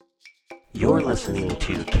You're listening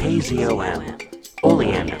to KZOM,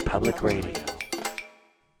 Oleander Public Radio.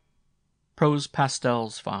 Prose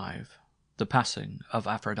Pastels 5, The Passing of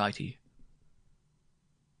Aphrodite.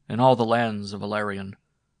 In all the lands of Valerian,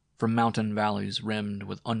 from mountain valleys rimmed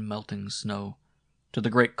with unmelting snow, to the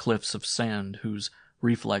great cliffs of sand whose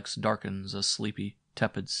reflex darkens a sleepy,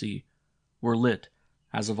 tepid sea, were lit,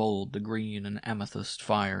 as of old, the green and amethyst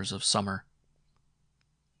fires of summer.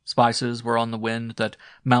 Spices were on the wind that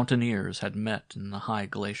mountaineers had met in the high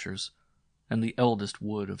glaciers, and the eldest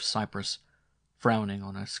wood of cypress, frowning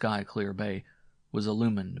on a sky-clear bay, was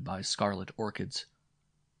illumined by scarlet orchids.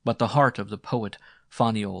 But the heart of the poet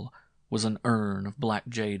Faniol was an urn of black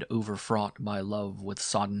jade overfraught by love with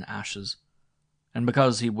sodden ashes, and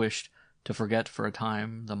because he wished to forget for a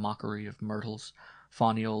time the mockery of myrtles,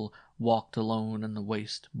 Faniol walked alone in the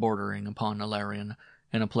waste bordering upon Alarion,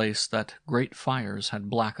 in a place that great fires had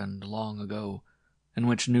blackened long ago, and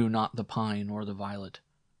which knew not the pine or the violet,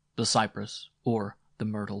 the cypress or the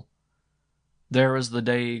myrtle. There, as the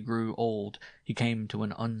day grew old, he came to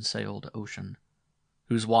an unsailed ocean,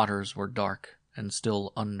 whose waters were dark and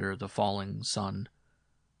still under the falling sun,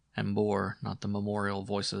 and bore not the memorial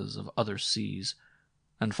voices of other seas,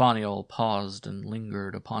 and Faniol paused and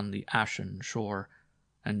lingered upon the ashen shore,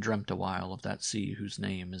 and dreamt awhile of that sea whose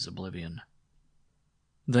name is Oblivion.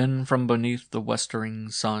 Then from beneath the westering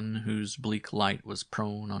sun, whose bleak light was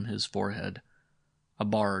prone on his forehead, a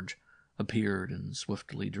barge appeared and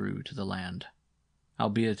swiftly drew to the land.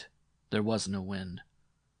 Albeit there was no wind,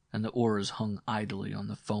 and the oars hung idly on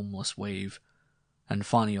the foamless wave, and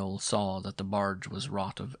Faniol saw that the barge was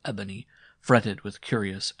wrought of ebony, fretted with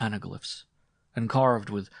curious anaglyphs, and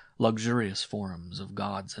carved with luxurious forms of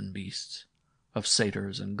gods and beasts, of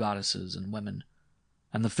satyrs and goddesses and women,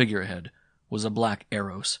 and the figurehead was a black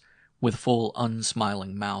Eros, with full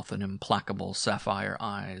unsmiling mouth and implacable sapphire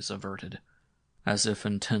eyes averted, as if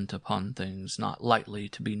intent upon things not lightly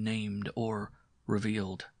to be named or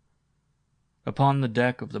revealed. Upon the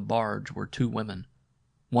deck of the barge were two women,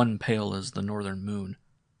 one pale as the northern moon,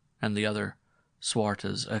 and the other swart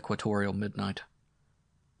as equatorial midnight.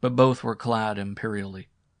 But both were clad imperially,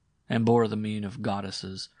 and bore the mien of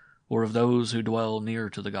goddesses, or of those who dwell near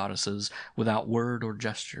to the goddesses. Without word or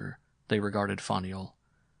gesture they regarded Faniol,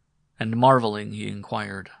 and marveling he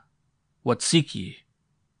inquired, "What seek ye?"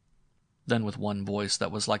 Then with one voice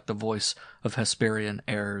that was like the voice of Hesperian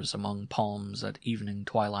airs among palms at evening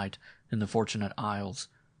twilight in the Fortunate Isles,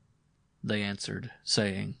 they answered,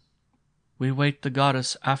 saying, "We wait the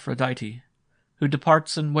goddess Aphrodite, who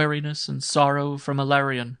departs in weariness and sorrow from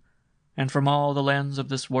Alarion, and from all the lands of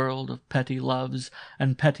this world of petty loves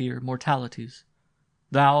and pettier mortalities.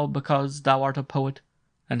 Thou, because thou art a poet,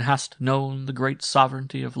 and hast known the great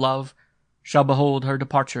sovereignty of love, shall behold her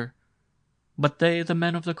departure. But they, the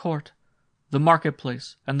men of the court, the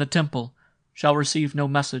marketplace, and the temple, shall receive no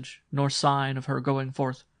message nor sign of her going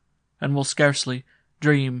forth, and will scarcely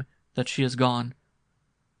dream that she is gone.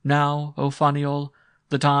 Now, O Faniol,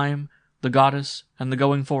 the time, the goddess, and the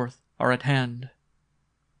going forth are at hand."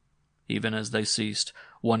 Even as they ceased,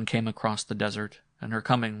 one came across the desert, and her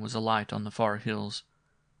coming was a light on the far hills.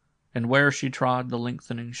 And where she trod the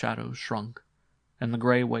lengthening shadows shrunk, and the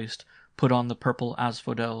grey waste put on the purple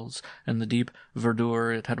asphodels and the deep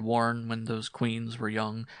verdure it had worn when those queens were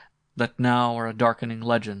young, that now are a darkening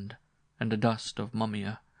legend and a dust of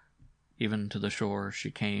mumia. Even to the shore she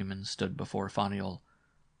came and stood before Faniol,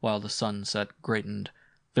 while the sunset greatened,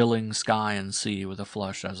 filling sky and sea with a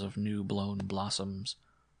flush as of new-blown blossoms,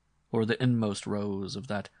 or the inmost rose of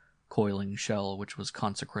that coiling shell which was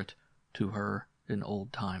consecrate to her in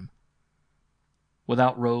old time.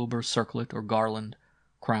 Without robe or circlet or garland,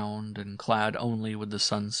 crowned and clad only with the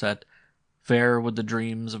sunset, fair with the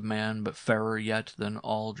dreams of man, but fairer yet than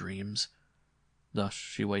all dreams. Thus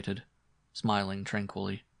she waited, smiling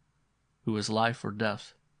tranquilly. Who is life or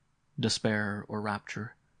death, despair or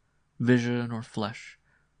rapture, vision or flesh,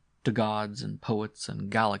 to gods and poets and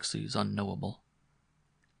galaxies unknowable.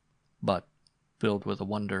 But, filled with a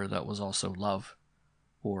wonder that was also love,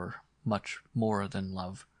 or much more than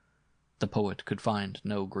love, the poet could find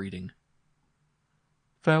no greeting.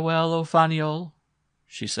 "Farewell, O Faniol,"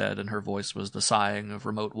 she said, and her voice was the sighing of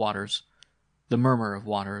remote waters, the murmur of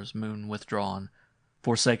waters moon withdrawn,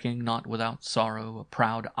 forsaking not without sorrow a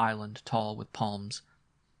proud island tall with palms.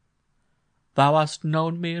 "Thou hast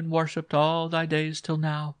known me and worshipped all thy days till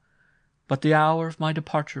now, but the hour of my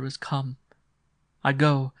departure is come. I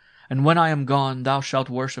go, and when I am gone thou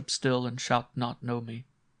shalt worship still and shalt not know me.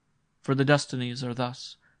 For the destinies are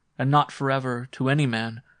thus, and not forever to any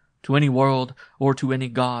man, to any world, or to any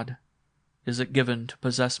god, is it given to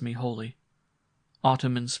possess me wholly.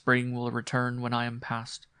 Autumn and spring will return when I am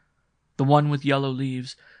past, the one with yellow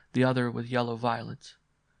leaves, the other with yellow violets.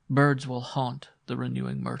 Birds will haunt the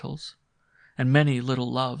renewing myrtles, and many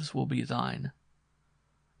little loves will be thine.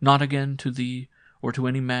 Not again to thee or to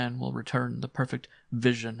any man will return the perfect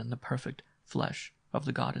vision and the perfect flesh of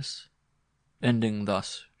the goddess. Ending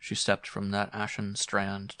thus, she stepped from that ashen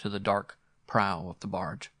strand to the dark prow of the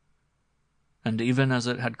barge. And even as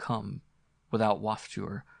it had come, without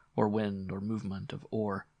wafture or wind or movement of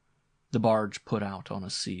oar, the barge put out on a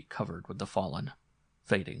sea covered with the fallen,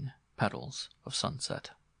 fading petals of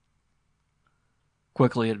sunset.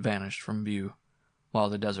 Quickly it vanished from view, while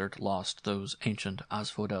the desert lost those ancient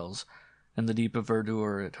asphodels and the deep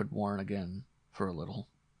verdure it had worn again for a little.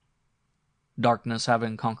 Darkness,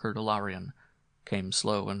 having conquered Ilarion, came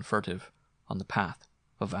slow and furtive on the path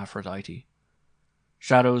of Aphrodite.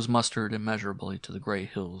 Shadows mustered immeasurably to the grey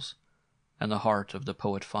hills, and the heart of the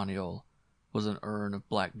poet Faniol was an urn of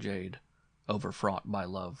black jade, overfraught by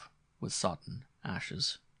love with sodden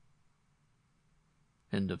ashes.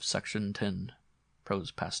 End of Section 10,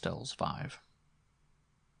 Prose Pastels 5.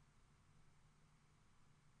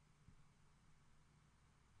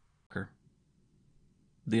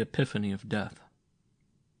 The Epiphany of Death,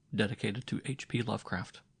 dedicated to H.P.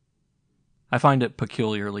 Lovecraft. I find it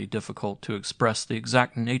peculiarly difficult to express the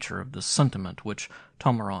exact nature of the sentiment which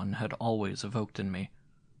Tomaron had always evoked in me.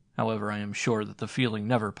 However, I am sure that the feeling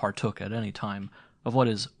never partook at any time of what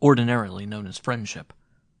is ordinarily known as friendship.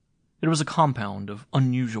 It was a compound of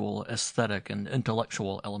unusual aesthetic and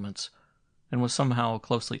intellectual elements, and was somehow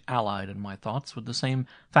closely allied in my thoughts with the same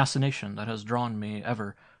fascination that has drawn me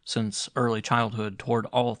ever since early childhood toward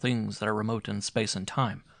all things that are remote in space and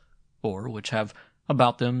time, or which have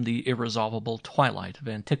about them the irresolvable twilight of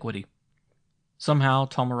antiquity. Somehow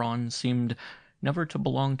Tomaron seemed never to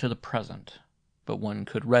belong to the present, but one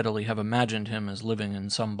could readily have imagined him as living in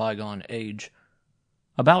some bygone age.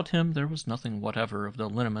 About him there was nothing whatever of the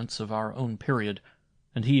lineaments of our own period,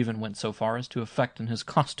 and he even went so far as to affect in his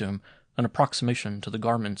costume an approximation to the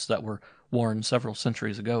garments that were worn several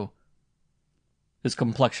centuries ago. His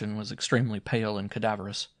complexion was extremely pale and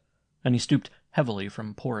cadaverous, and he stooped heavily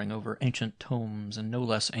from poring over ancient tomes and no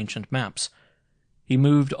less ancient maps. He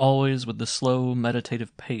moved always with the slow,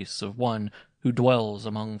 meditative pace of one who dwells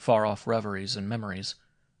among far-off reveries and memories,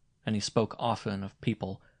 and he spoke often of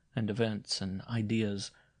people and events and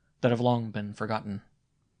ideas that have long been forgotten.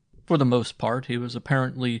 For the most part, he was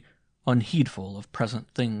apparently unheedful of present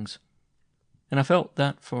things, and I felt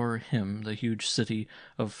that for him the huge city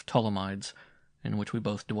of Ptolemides, in which we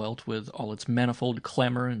both dwelt, with all its manifold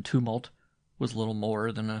clamor and tumult, was little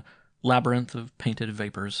more than a labyrinth of painted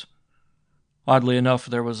vapors. Oddly enough,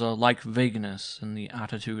 there was a like vagueness in the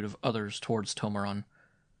attitude of others towards Tomaron,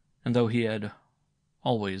 and though he had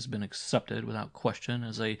always been accepted without question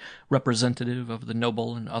as a representative of the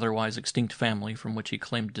noble and otherwise extinct family from which he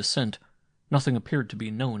claimed descent, nothing appeared to be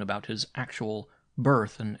known about his actual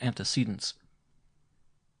birth and antecedents.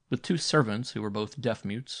 With two servants who were both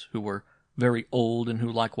deaf-mutes, who were very old and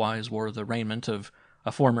who likewise wore the raiment of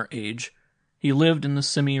a former age, he lived in the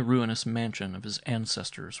semi-ruinous mansion of his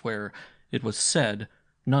ancestors, where, it was said,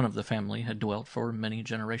 none of the family had dwelt for many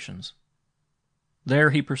generations.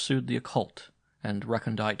 There he pursued the occult and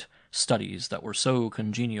recondite studies that were so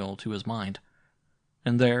congenial to his mind,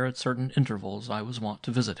 and there at certain intervals I was wont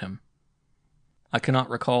to visit him. I cannot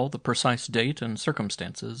recall the precise date and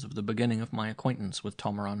circumstances of the beginning of my acquaintance with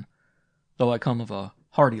Tomaron. Though I come of a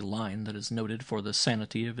hardy line that is noted for the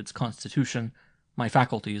sanity of its constitution, my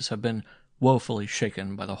faculties have been woefully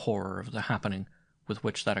shaken by the horror of the happening with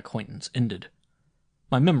which that acquaintance ended.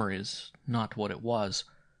 My memory is not what it was,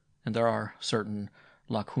 and there are certain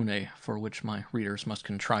lacunae for which my readers must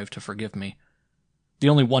contrive to forgive me. The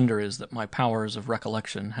only wonder is that my powers of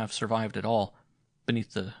recollection have survived at all,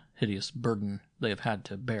 beneath the hideous burden they have had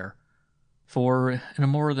to bear. For, in a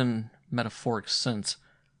more than metaphoric sense,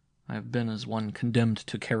 I have been as one condemned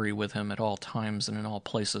to carry with him at all times and in all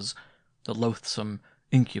places the loathsome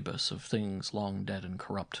incubus of things long dead and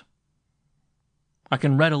corrupt. I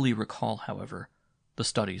can readily recall, however, the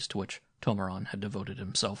studies to which Tomaron had devoted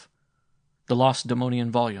himself. The lost demonian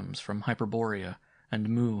volumes from Hyperborea and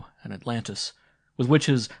Mu and Atlantis, with which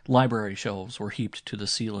his library shelves were heaped to the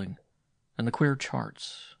ceiling, and the queer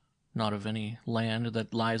charts, not of any land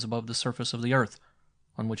that lies above the surface of the earth,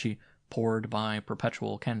 on which he pored by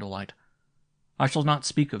perpetual candlelight. I shall not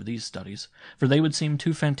speak of these studies, for they would seem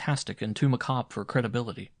too fantastic and too macabre for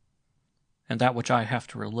credibility, and that which I have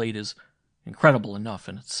to relate is incredible enough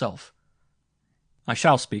in itself. I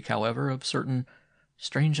shall speak, however, of certain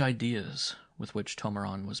strange ideas with which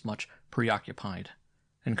Tomaron was much preoccupied,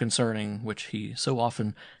 and concerning which he so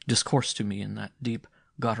often discoursed to me in that deep,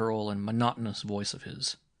 guttural, and monotonous voice of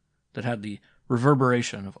his, that had the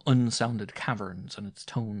reverberation of unsounded caverns in its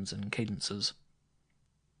tones and cadences.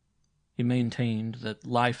 He maintained that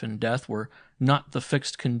life and death were not the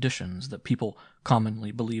fixed conditions that people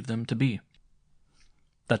commonly believe them to be,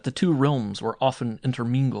 that the two realms were often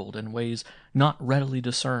intermingled in ways not readily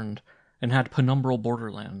discerned, and had penumbral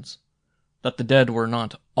borderlands, that the dead were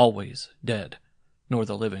not always dead, nor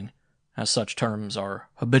the living, as such terms are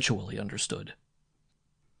habitually understood.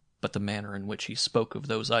 But the manner in which he spoke of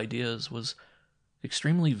those ideas was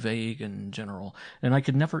extremely vague and general, and I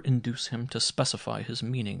could never induce him to specify his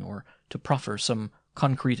meaning or to proffer some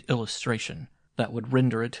concrete illustration that would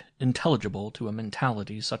render it intelligible to a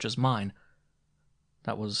mentality such as mine,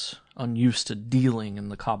 that was unused to dealing in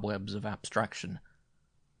the cobwebs of abstraction.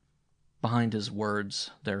 Behind his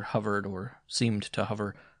words there hovered, or seemed to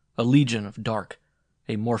hover, a legion of dark,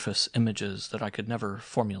 amorphous images that I could never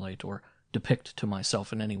formulate or depict to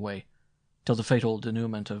myself in any way, till the fatal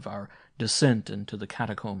denouement of our descent into the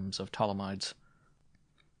catacombs of Ptolemides.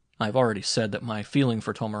 I have already said that my feeling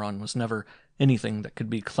for Tomeron was never anything that could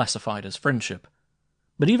be classified as friendship,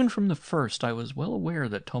 but even from the first I was well aware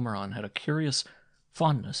that Tomeron had a curious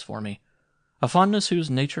fondness for me, a fondness whose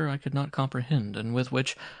nature I could not comprehend, and with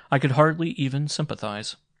which I could hardly even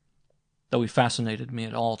sympathize. Though he fascinated me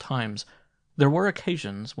at all times, there were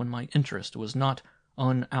occasions when my interest was not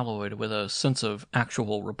unalloyed with a sense of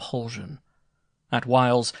actual repulsion. At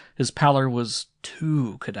whiles his pallor was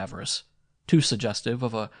too cadaverous, too suggestive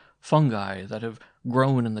of a fungi that have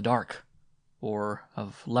grown in the dark, or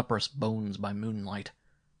of leprous bones by moonlight,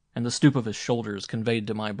 and the stoop of his shoulders conveyed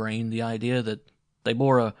to my brain the idea that they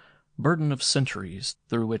bore a burden of centuries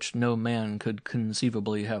through which no man could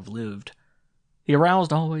conceivably have lived. He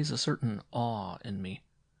aroused always a certain awe in me,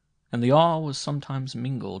 and the awe was sometimes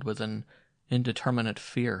mingled with an indeterminate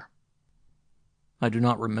fear. I do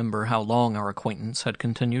not remember how long our acquaintance had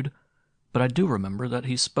continued, but I do remember that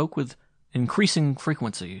he spoke with increasing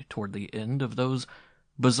frequency toward the end of those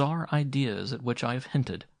bizarre ideas at which I have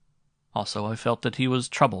hinted. Also, I felt that he was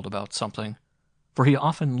troubled about something, for he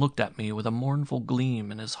often looked at me with a mournful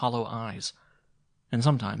gleam in his hollow eyes, and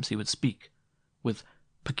sometimes he would speak, with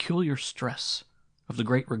peculiar stress, of the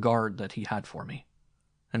great regard that he had for me.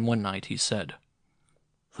 And one night he said,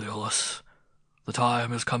 "Theolus, the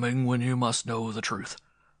time is coming when you must know the truth,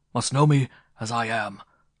 must know me as I am,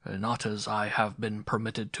 and not as I have been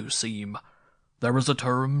permitted to seem. There is a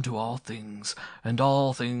term to all things, and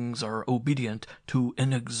all things are obedient to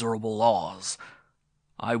inexorable laws.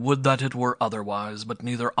 I would that it were otherwise, but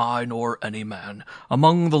neither I nor any man,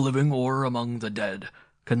 among the living or among the dead,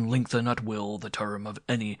 can lengthen at will the term of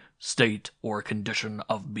any state or condition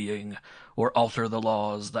of being, or alter the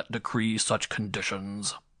laws that decree such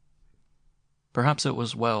conditions." Perhaps it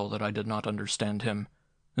was well that I did not understand him,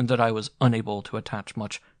 and that I was unable to attach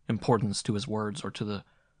much importance to his words or to the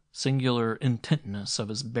singular intentness of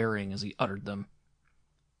his bearing as he uttered them.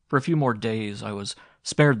 For a few more days I was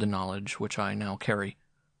spared the knowledge which I now carry.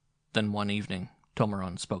 Then one evening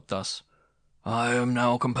Tomeron spoke thus: "I am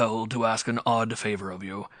now compelled to ask an odd favor of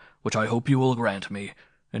you, which I hope you will grant me,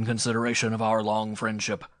 in consideration of our long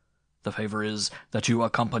friendship. The favor is that you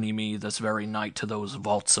accompany me this very night to those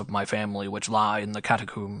vaults of my family which lie in the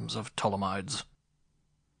catacombs of Ptolemides."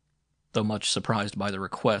 Though much surprised by the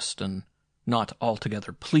request, and not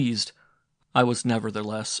altogether pleased, I was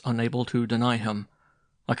nevertheless unable to deny him.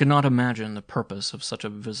 I could not imagine the purpose of such a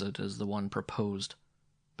visit as the one proposed,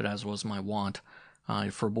 but as was my wont, I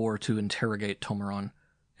forbore to interrogate Tomeron,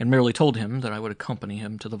 and merely told him that I would accompany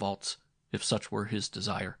him to the vaults, if such were his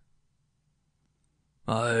desire.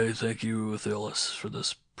 "I thank you, Theolus, for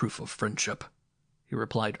this proof of friendship," he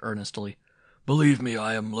replied earnestly. "Believe me,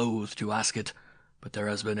 I am loath to ask it, but there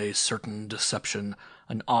has been a certain deception,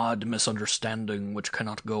 an odd misunderstanding which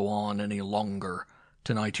cannot go on any longer.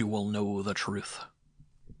 Tonight you will know the truth."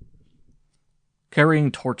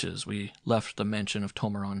 Carrying torches, we left the mansion of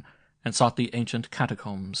Tomeron and sought the ancient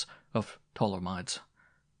catacombs of Ptolemides,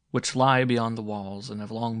 which lie beyond the walls and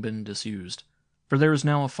have long been disused, for there is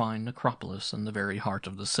now a fine necropolis in the very heart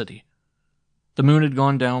of the city. The moon had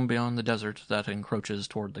gone down beyond the desert that encroaches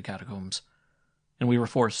toward the catacombs, and we were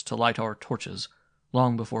forced to light our torches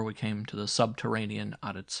long before we came to the subterranean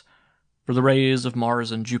adits, for the rays of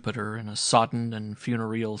Mars and Jupiter in a sodden and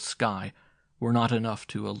funereal sky were not enough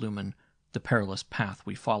to illumine the perilous path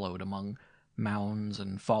we followed among mounds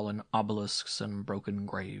and fallen obelisks and broken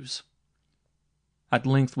graves. At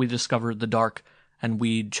length we discovered the dark and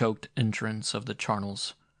weed-choked entrance of the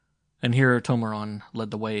charnels, and here Tomeron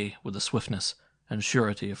led the way with a swiftness and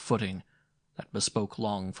surety of footing that bespoke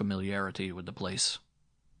long familiarity with the place.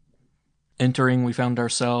 Entering, we found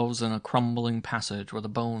ourselves in a crumbling passage where the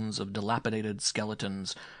bones of dilapidated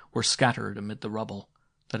skeletons were scattered amid the rubble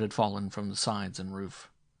that had fallen from the sides and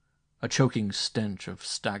roof. A choking stench of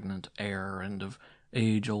stagnant air and of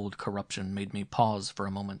age-old corruption made me pause for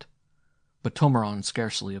a moment, but Tomaron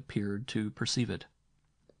scarcely appeared to perceive it,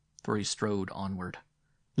 for he strode onward,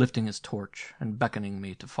 lifting his torch and beckoning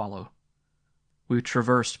me to follow. We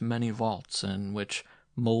traversed many vaults in which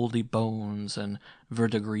mouldy bones and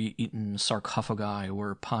verdigris-eaten sarcophagi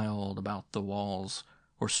were piled about the walls,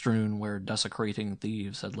 or strewn where desecrating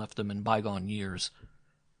thieves had left them in bygone years.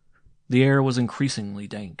 The air was increasingly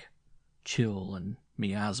dank, chill and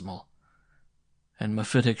miasmal, and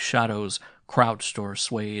mephitic shadows crouched or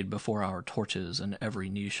swayed before our torches in every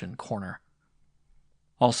niche and corner.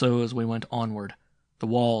 Also, as we went onward, the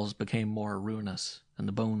walls became more ruinous, and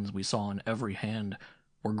the bones we saw on every hand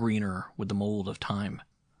were greener with the mold of time.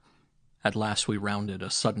 At last we rounded a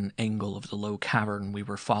sudden angle of the low cavern we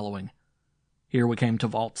were following. Here we came to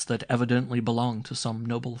vaults that evidently belonged to some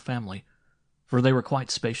noble family, for they were quite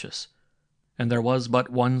spacious, and there was but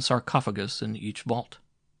one sarcophagus in each vault.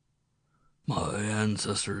 "My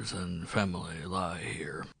ancestors and family lie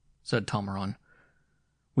here," said Tomaron.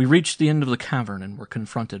 We reached the end of the cavern and were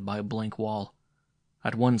confronted by a blank wall.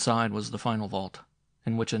 At one side was the final vault,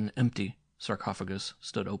 in which an empty sarcophagus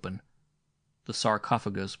stood open. The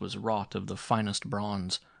sarcophagus was wrought of the finest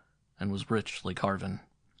bronze, and was richly carven.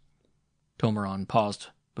 Tomaron paused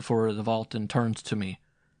before the vault and turned to me.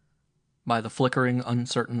 By the flickering,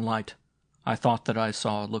 uncertain light, I thought that I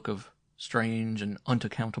saw a look of strange and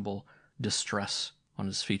unaccountable distress on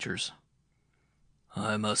his features.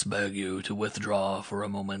 "I must beg you to withdraw for a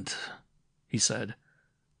moment," he said,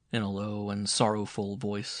 in a low and sorrowful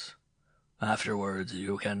voice. "Afterwards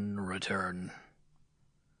you can return."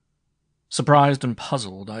 Surprised and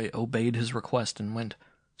puzzled, I obeyed his request and went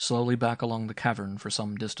slowly back along the cavern for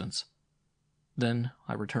some distance. Then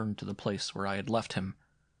I returned to the place where I had left him.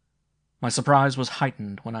 My surprise was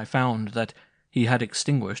heightened when I found that he had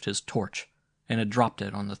extinguished his torch and had dropped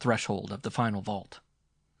it on the threshold of the final vault.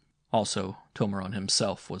 Also, Tomaron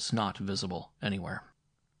himself was not visible anywhere.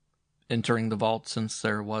 Entering the vault, since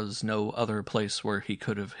there was no other place where he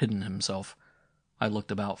could have hidden himself, I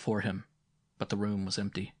looked about for him, but the room was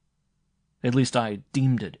empty. At least I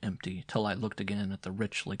deemed it empty till I looked again at the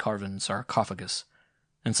richly carven sarcophagus,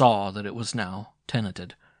 and saw that it was now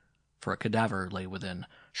tenanted, for a cadaver lay within,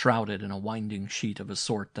 shrouded in a winding sheet of a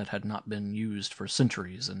sort that had not been used for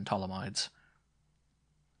centuries in Ptolemaids.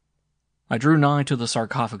 I drew nigh to the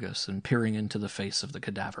sarcophagus, and peering into the face of the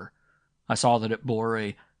cadaver, I saw that it bore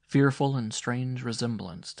a fearful and strange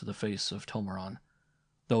resemblance to the face of Tomaron,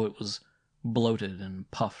 though it was bloated and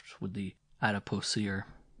puffed with the adipocere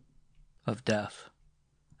of death,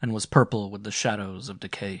 and was purple with the shadows of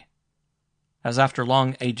decay, as after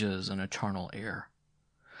long ages in a charnel air.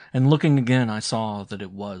 And looking again, I saw that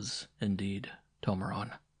it was, indeed,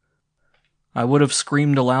 Tomaron. I would have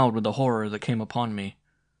screamed aloud with the horror that came upon me,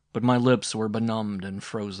 but my lips were benumbed and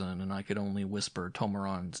frozen, and I could only whisper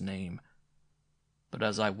Tomaron's name. But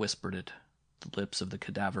as I whispered it, the lips of the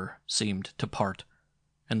cadaver seemed to part,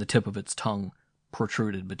 and the tip of its tongue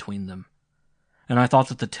protruded between them, and I thought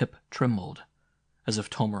that the tip trembled, as if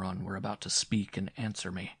Tomaron were about to speak and answer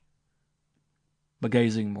me. But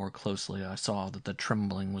gazing more closely, I saw that the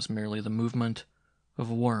trembling was merely the movement of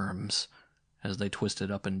worms, as they twisted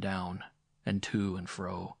up and down, and to and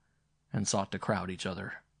fro, and sought to crowd each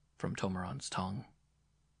other from Tomaron's tongue.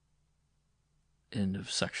 End of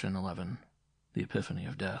Section 11. The Epiphany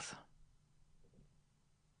of Death.